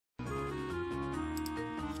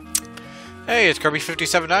Hey, it's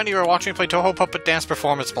Kirby5790. You are watching me play Touhou Puppet Dance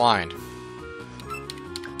Performance Blind.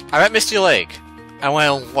 I'm at Misty Lake. I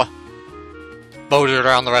went boated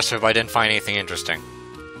around the rest of it, but I didn't find anything interesting.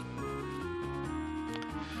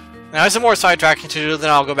 Now, I have some more sidetracking to do, then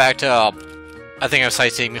I'll go back to, I think I'm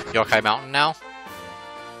sightseeing Yokai Mountain now.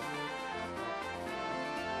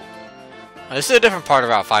 This is a different part of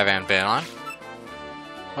Route 5 I haven't been on.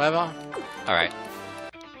 Whatever. Alright.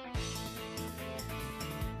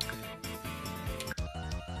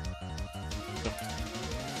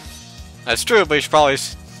 That's true, but you should probably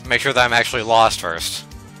make sure that I'm actually lost first.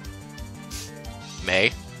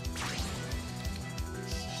 May.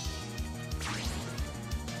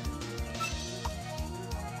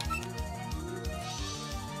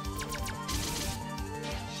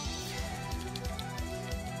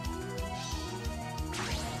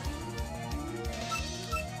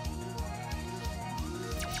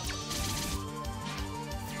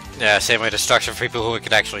 Yeah, same way destruction for people who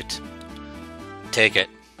could actually take it.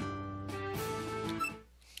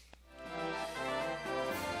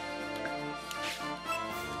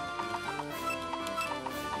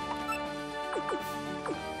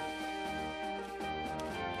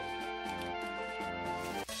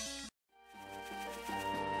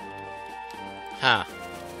 Huh.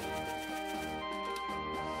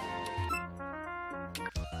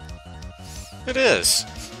 It is.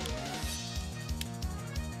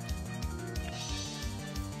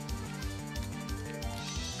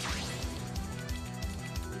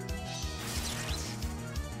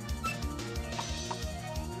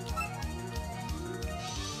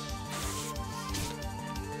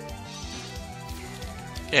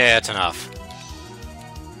 Yeah, it's enough.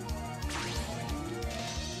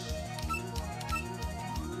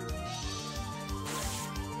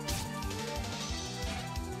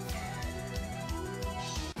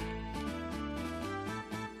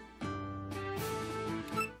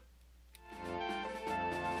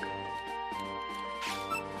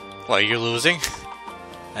 What, you're losing?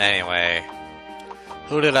 Anyway,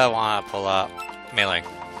 who did I want to pull up? Mailing.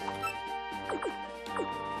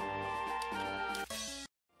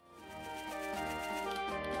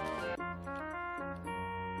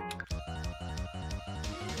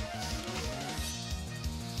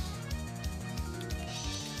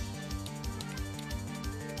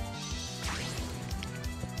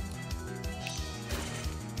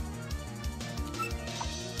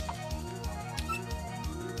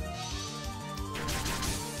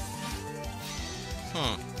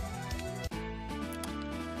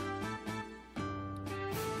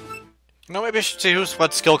 You know, maybe I should see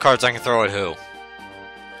what skill cards I can throw at who.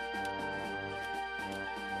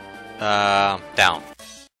 Down.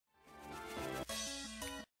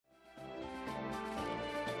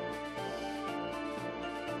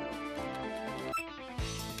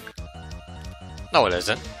 No, it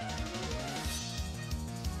isn't.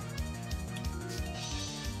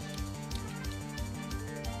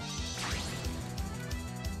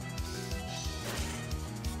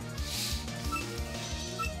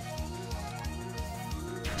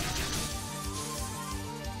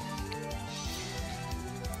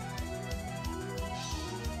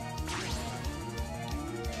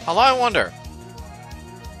 Although I wonder.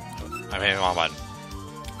 I mean, wrong button.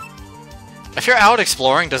 If you're out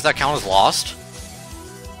exploring, does that count as lost?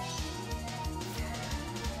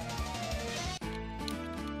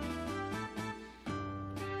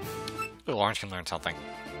 Ooh, Orange can learn something.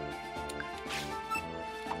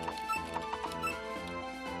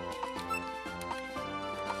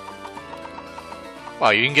 Wow,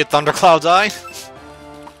 you can get Thundercloud's Eye?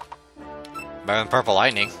 Better than Purple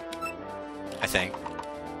Lightning, I think.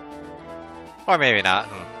 Or maybe not.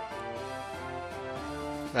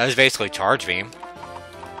 That is basically Charge Beam.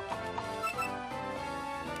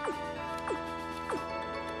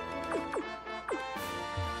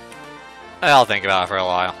 I'll think about it for a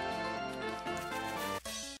while.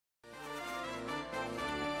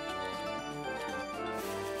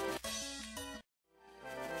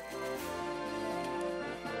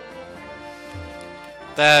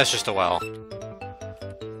 That's just a well.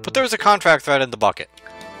 But there was a contract thread in the bucket.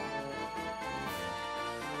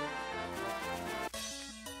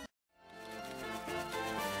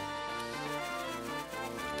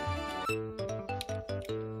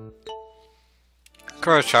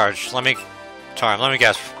 Courage charge. Let me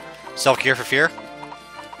guess. Self-cure for fear?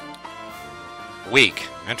 Weak.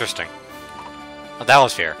 Interesting. Oh, that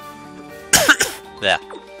was fear. Yeah.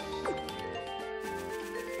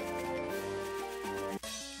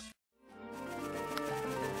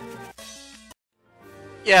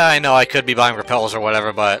 Yeah, I know I could be buying repels or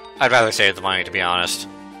whatever, but I'd rather save the money, to be honest.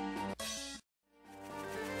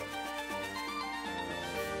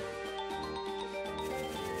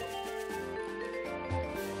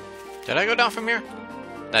 Did I go down from here?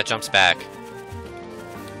 That jumps back.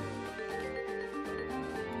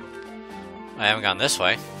 I haven't gone this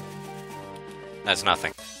way. That's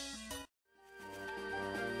nothing.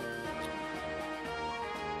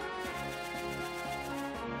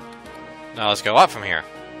 Now let's go up from here.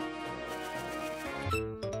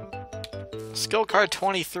 Skill card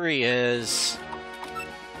 23 is...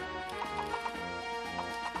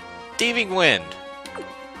 Thieving Wind.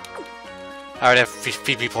 I would have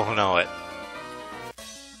few people who know it.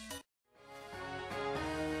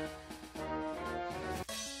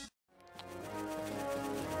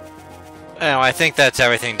 Oh, I think that's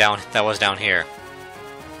everything that was down here.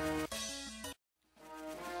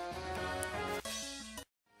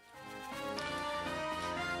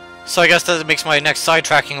 So I guess that makes my next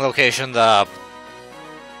sidetracking location that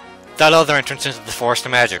other entrance into the Forest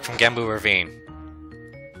of Magic from Gambu Ravine.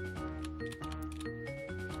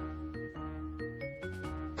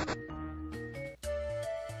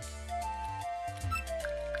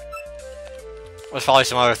 There's probably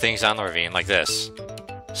some other things on the ravine, like this.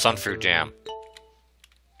 Sunfruit Jam.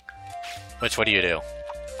 Which, what do you do?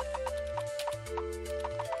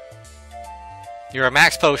 You're a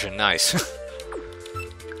max potion, nice.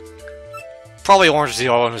 Probably Orange is the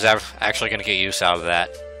only one who's actually going to get use out of that.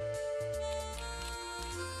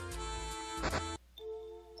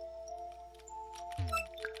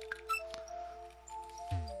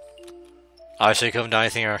 Obviously, couldn't do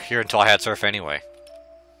anything here until I had Surf anyway.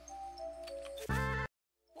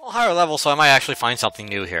 Well, higher level, so I might actually find something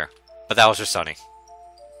new here. But that was just sunny.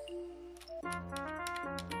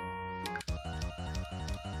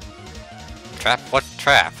 Trap? What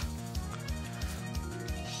trap?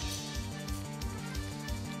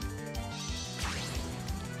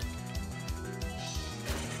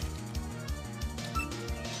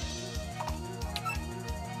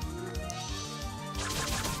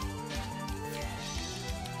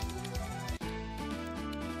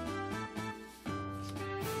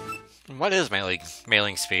 What is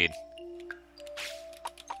mailing speed?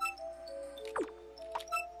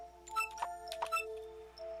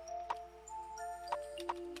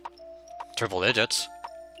 Triple digits.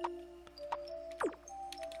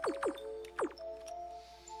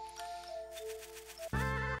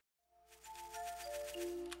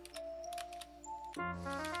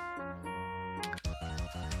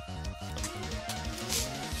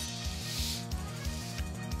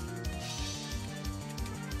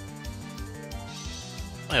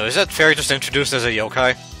 Oh, is that fairy just introduced as a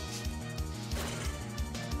yokai?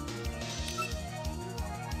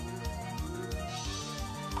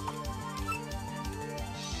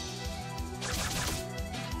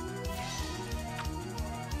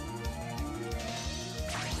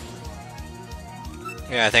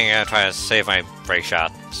 Yeah, I think I'm gonna try to save my break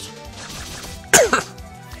shot.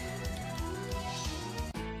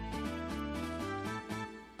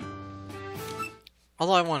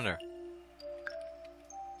 Although I wonder...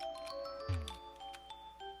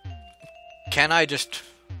 Can I just...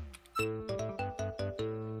 Well,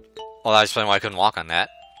 that explains why I couldn't walk on that.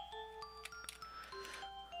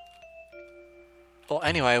 Well,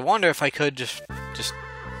 anyway, I wonder if I could just...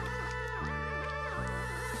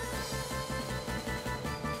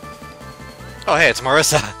 Oh, hey, it's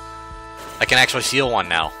Marissa! I can actually seal one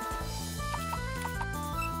now.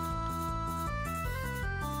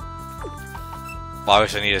 Well, I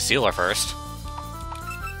wish I needed a sealer first.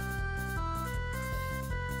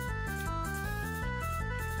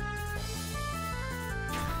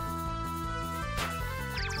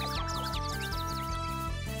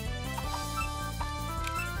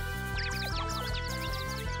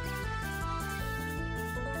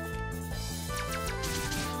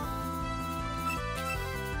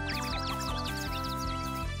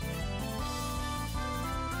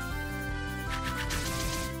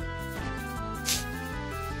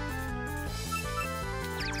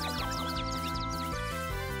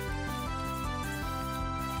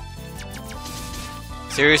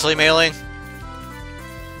 Seriously, mailing?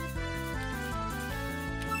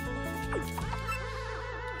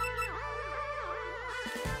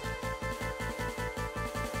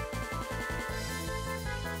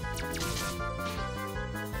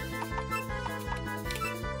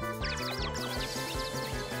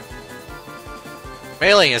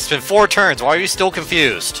 Mailing, it's been 4 turns. Why are you still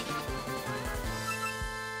confused?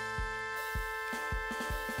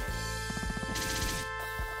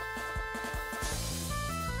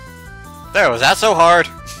 There, was that so hard?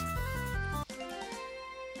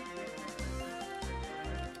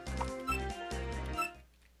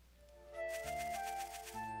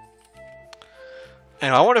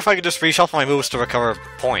 Anyway, I wonder if I could just reshuffle my moves to recover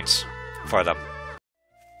points for them.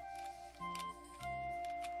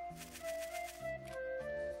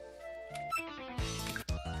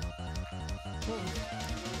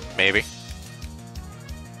 Maybe.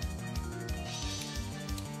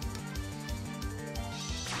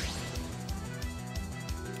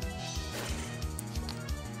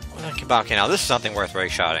 Okay, now this is something worth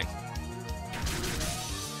ray-shotting.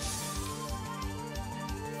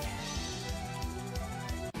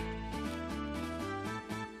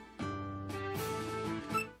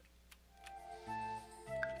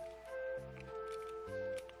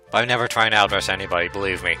 I'm never trying to outdress anybody,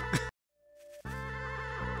 believe me.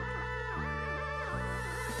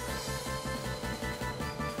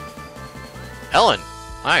 Ellen!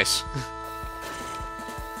 Nice.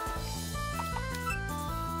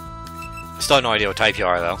 Still have no idea what type you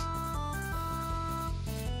are, though.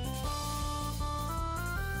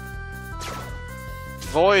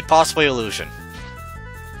 Void, possibly illusion.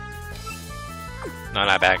 No,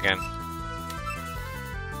 not back again.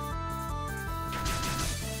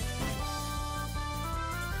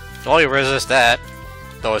 Well, you resist that,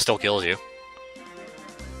 though it still kills you.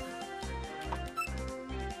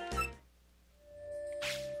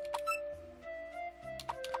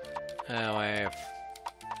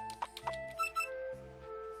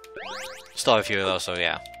 Still have a few of those, so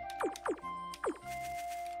yeah.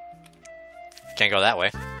 Can't go that way.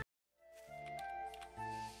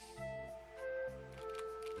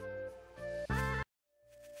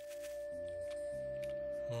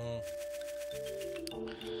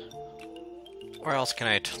 Where else can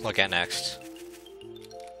I look at next?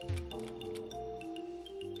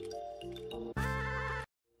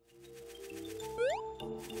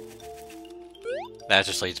 That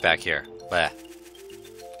just leads back here. Bleh.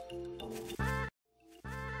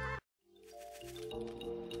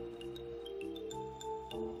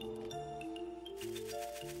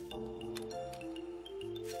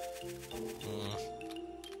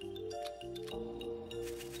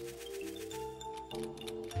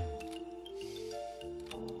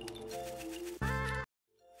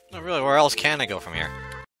 Not really, where else can I go from here?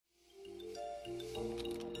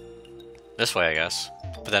 This way, I guess.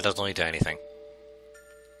 But that doesn't lead to anything.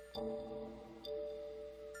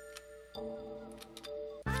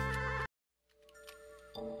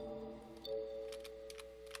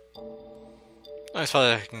 I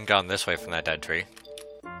suppose I can go this way from that dead tree.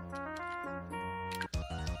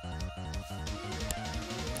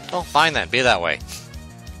 Well, fine then, be that way.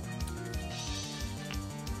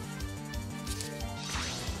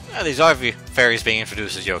 Yeah, these are fairies being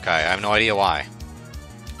introduced as yokai. I have no idea why.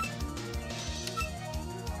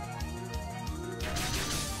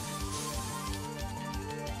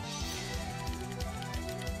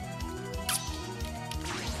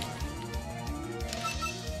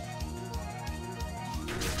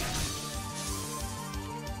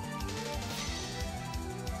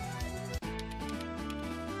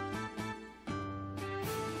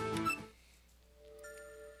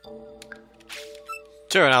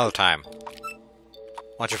 Sure, another time.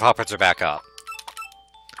 Once your puppets are back up.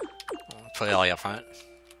 Put Ellie up front.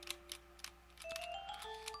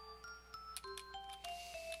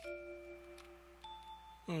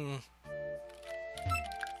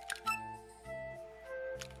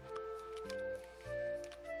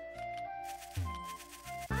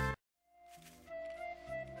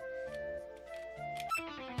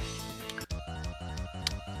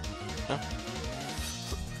 Huh?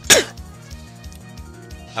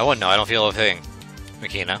 I wouldn't know, I don't feel a thing.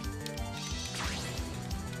 Makina.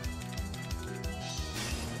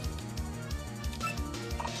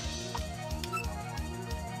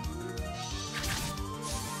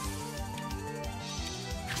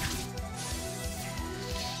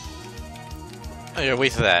 Oh, you're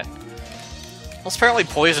weak to that. Well, apparently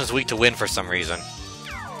poison's weak to wind for some reason.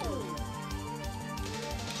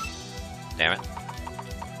 Damn it.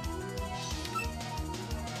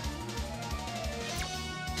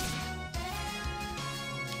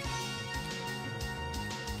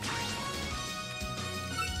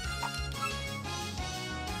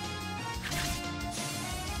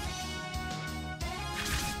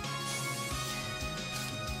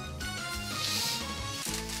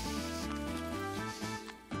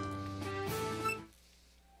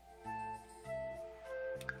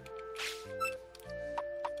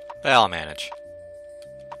 Well, I'll manage.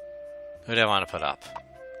 Who do I want to put up?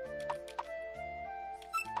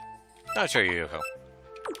 Not sure, Yuko.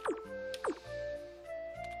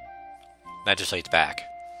 That just leads back.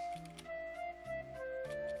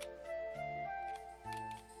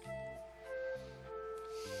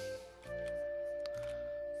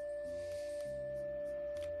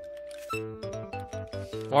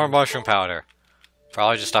 More mushroom powder.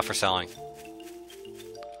 Probably just stuff for selling.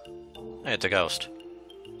 Hey, it's a ghost.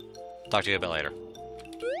 Talk to you a bit later.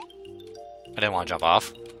 I didn't want to jump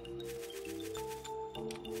off.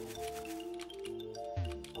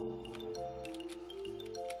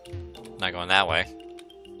 Not going that way.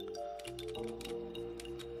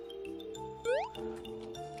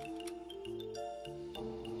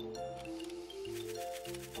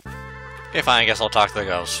 Okay, fine, I guess I'll talk to the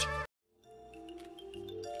ghost.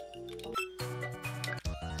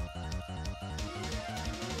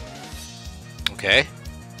 Okay.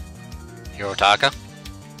 Hirotaka.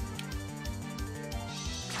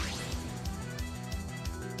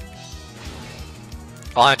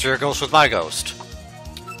 I'll answer your ghost with my ghost.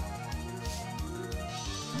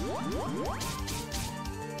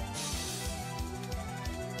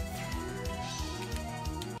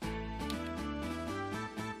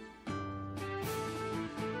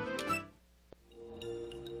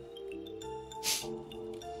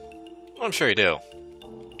 I'm sure you do.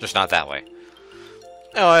 Just not that way.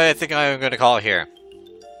 Oh, I think I'm going to call it here.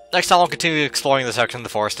 Next time I'll continue exploring this section of the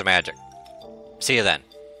Forest of Magic. See you then.